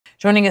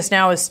Joining us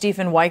now is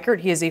Stefan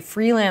Weichert. He is a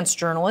freelance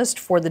journalist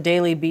for the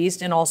Daily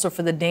Beast and also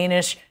for the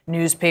Danish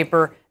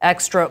newspaper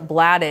Extra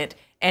Bladet.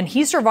 And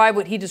he survived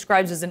what he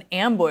describes as an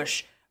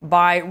ambush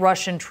by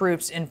Russian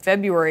troops in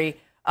February.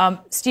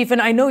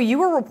 Stefan, I know you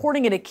were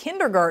reporting at a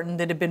kindergarten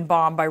that had been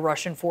bombed by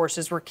Russian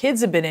forces where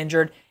kids had been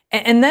injured.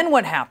 And then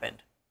what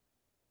happened?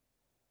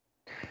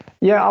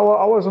 Yeah,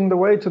 I was on the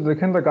way to the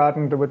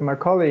kindergarten with my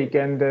colleague,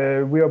 and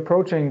we were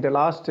approaching the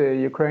last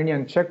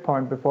Ukrainian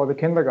checkpoint before the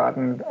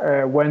kindergarten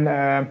when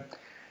a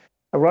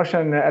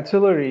Russian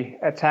artillery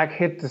attack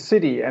hit the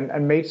city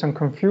and made some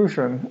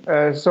confusion.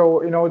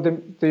 So,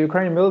 the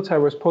Ukrainian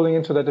military was pulling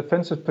into the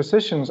defensive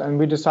positions, and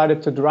we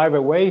decided to drive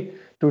away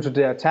due to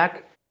the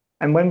attack.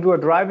 And when we were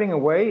driving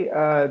away,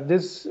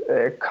 this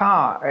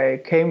car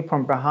came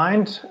from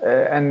behind,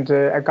 and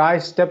a guy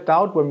stepped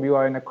out when we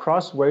were in a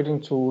cross waiting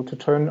to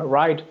turn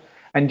right.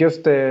 And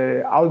just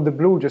out of the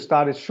blue, just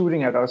started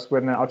shooting at us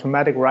with an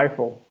automatic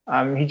rifle.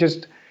 He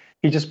just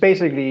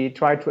basically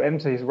tried to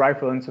empty his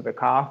rifle into the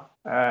car.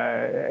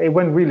 It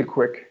went really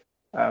quick.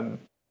 And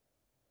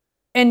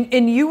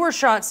you were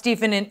shot,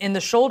 Stefan, in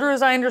the shoulder,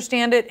 as I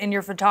understand it, and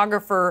your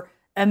photographer,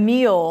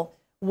 Emil,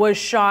 was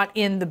shot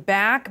in the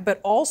back, but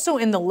also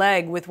in the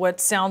leg with what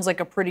sounds like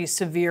a pretty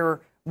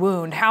severe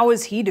wound. How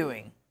is he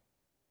doing?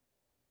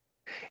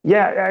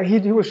 Yeah, he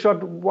was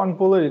shot one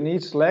bullet in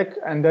each leg,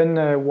 and then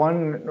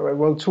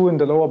two in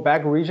the lower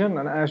back region.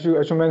 And as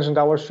you mentioned,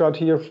 I was shot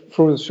here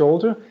through the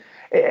shoulder.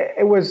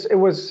 It was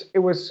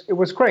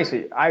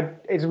crazy.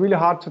 It's really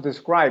hard to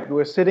describe. We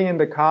were sitting in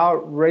the car,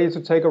 ready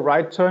to take a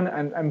right turn,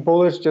 and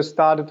bullets just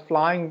started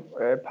flying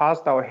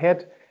past our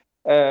head,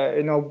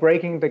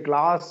 breaking the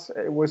glass.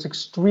 It was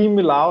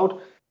extremely loud,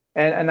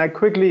 and I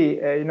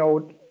quickly,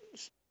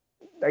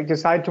 I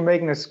decided to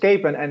make an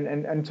escape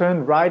and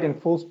turn right in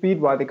full speed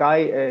while the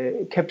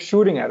guy kept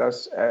shooting at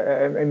us.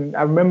 And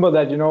I remember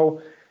that,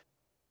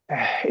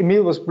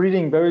 Emil was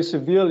bleeding very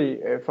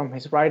severely from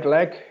his right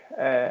leg,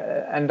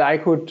 and I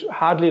could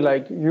hardly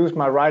use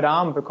my right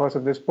arm because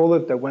of this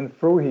bullet that went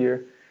through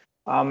here.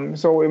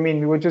 So I mean,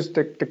 we were just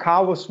the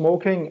car was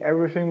smoking.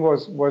 Everything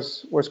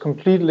was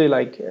completely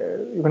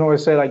you can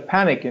always say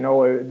panic.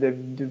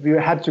 We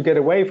had to get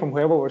away from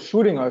whoever was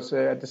shooting us.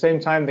 At the same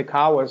time, the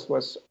car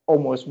was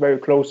almost very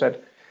close at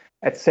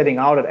setting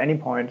out at any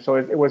point. So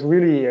it was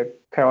really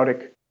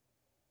chaotic.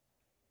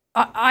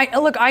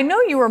 Look, I know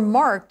you were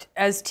marked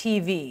as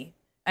TV.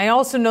 I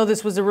also know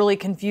this was a really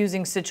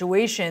confusing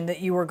situation that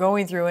you were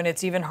going through, and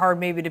it's even hard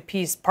maybe to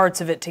piece parts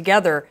of it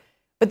together.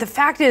 But the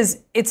fact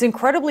is, it's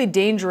incredibly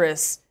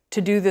dangerous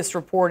to do this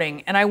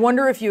reporting. And I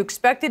wonder if you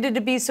expected it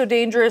to be so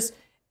dangerous,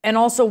 and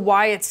also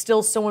why it's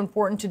still so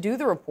important to do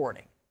the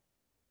reporting.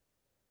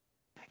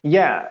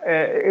 Yeah,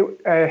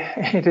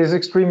 it is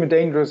extremely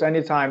dangerous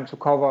anytime to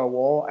cover a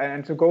war,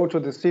 and to go to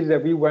the city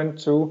that we went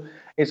to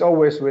is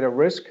always with a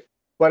risk.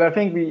 But I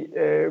think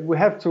we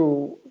have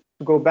to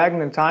go back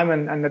in time,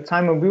 and the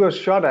time when we were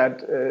shot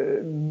at,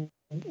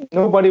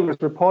 nobody was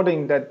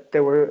reporting that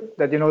they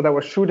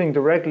were shooting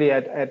directly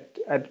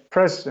at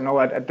press,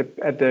 at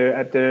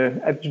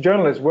the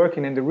journalists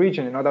working in the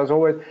region. That was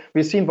always,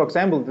 we've seen, for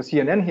example, the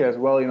CNN here as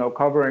well,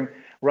 covering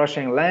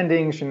Russian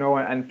landings,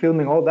 and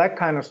filming all that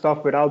kind of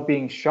stuff without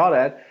being shot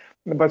at.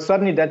 But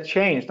suddenly that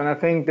changed, and I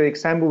think the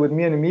example with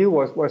me and Emil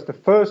was the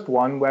first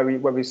one where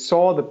we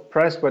saw the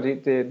press where they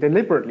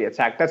deliberately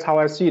attacked. That's how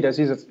I see it. I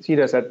see it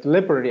as a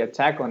deliberately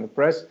attack on the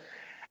press.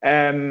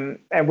 And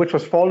which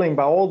was following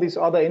by all these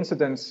other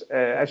incidents,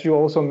 as you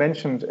also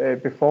mentioned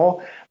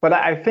before. But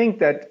I think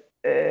that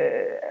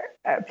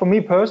for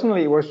me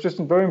personally, it was just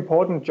a very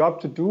important job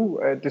to do,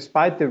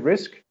 despite the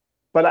risk.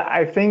 But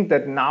I think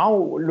that now,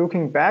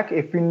 looking back,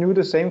 if we knew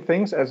the same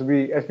things as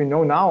we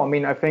know now, I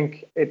mean, I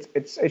think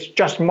it's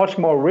just much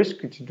more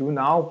risky to do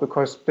now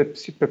because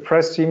the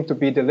press seemed to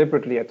be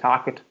deliberately a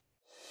target.